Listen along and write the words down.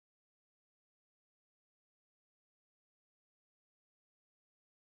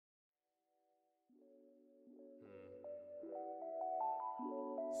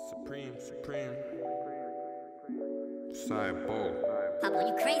Supreme. Sibo. Pablo,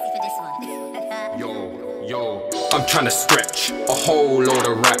 you crazy for this one. Yo, I'm trying to stretch a whole load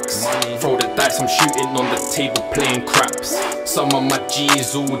of racks. Throw the dice, I'm shooting on the table playing craps. Some of my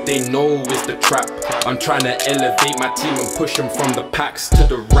G's, all they know is the trap. I'm trying to elevate my team and push them from the packs to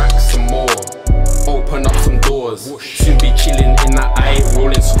the racks some more. Open up some doors, soon be chilling in the eye,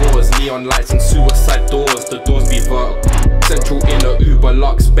 rolling scores. Neon lights and suicide doors, the doors be vertical. Central in a Uber,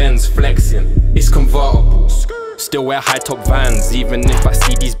 Lux, Benz, flexing, it's convertible. Still wear high top Vans, even if I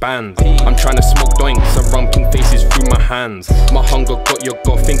see these bands. I'm trying to smoke doinks and run pink faces through my hands. My hunger got your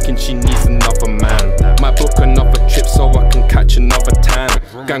girl thinking she needs another man. Might book another trip so I can catch another tan.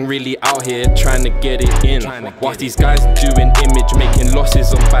 Gang really out here trying to get it in. Whilst these guys doing image, making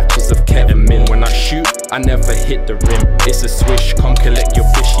losses on batches of ketamine. When I shoot, I never hit the rim. It's a swish, come collect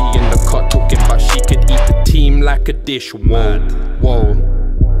your fishy in the cut, talking about she could eat the team like a dish. Whoa.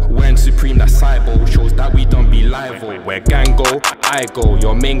 When Supreme, that Sibo shows that we don't be liable. Where gang go, I go.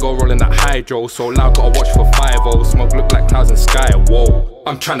 Your main go rolling that hydro, so loud gotta watch for 5-0. Smoke look like clouds in sky, whoa.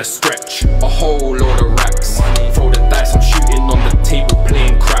 I'm trying to stretch a whole load of racks. Throw the dice, I'm shooting on the table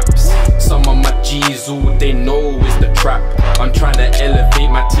playing craps. Some of my G's, all they know is the trap. I'm trying to elevate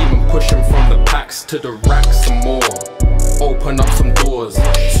my team and push them from the packs to the racks some more. Open up some doors,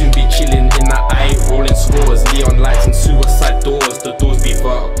 soon be chilling in the eye, rolling scores. Neon lights and suicide doors, the doors be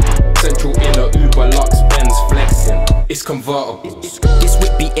vertical. Central in a Uber, Lux, Benz, flexing, it's convertible. This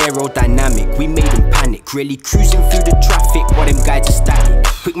whip be aerodynamic, we made them panic. Really cruising through the traffic while them guys are static.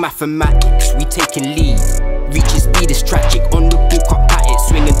 Quick mathematics, we taking lead. Reaching speed is tragic, on the ball can't pat it.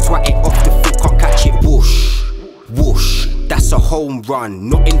 Swing and twat it, off the foot can't catch it. Whoosh, whoosh, that's a home run.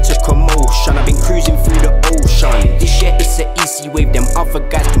 Not into commotion, I've been cruising through the ocean. This year it's an EcWave, them other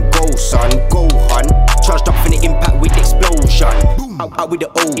guys can go son. Go hun, charged up for the impact with explosion. Out with the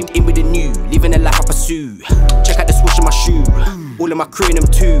old, in with the new, living a life I pursue. Check out the swoosh of my shoe, all of my crew in them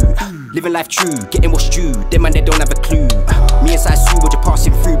too. Living life true, getting what's due, them man they don't have a clue. Me inside Sue, we're just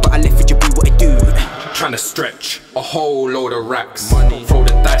passing through, but I left for Jaboo what it do. Trying to stretch a whole load of racks. Throw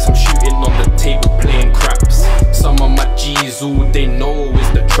the dice, I'm shooting on the table playing craps. Some of my G's, all they know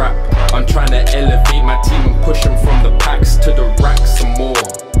is the trap. I'm trying to elevate my team and push them from the packs to the racks some more.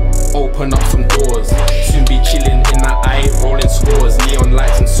 Open up some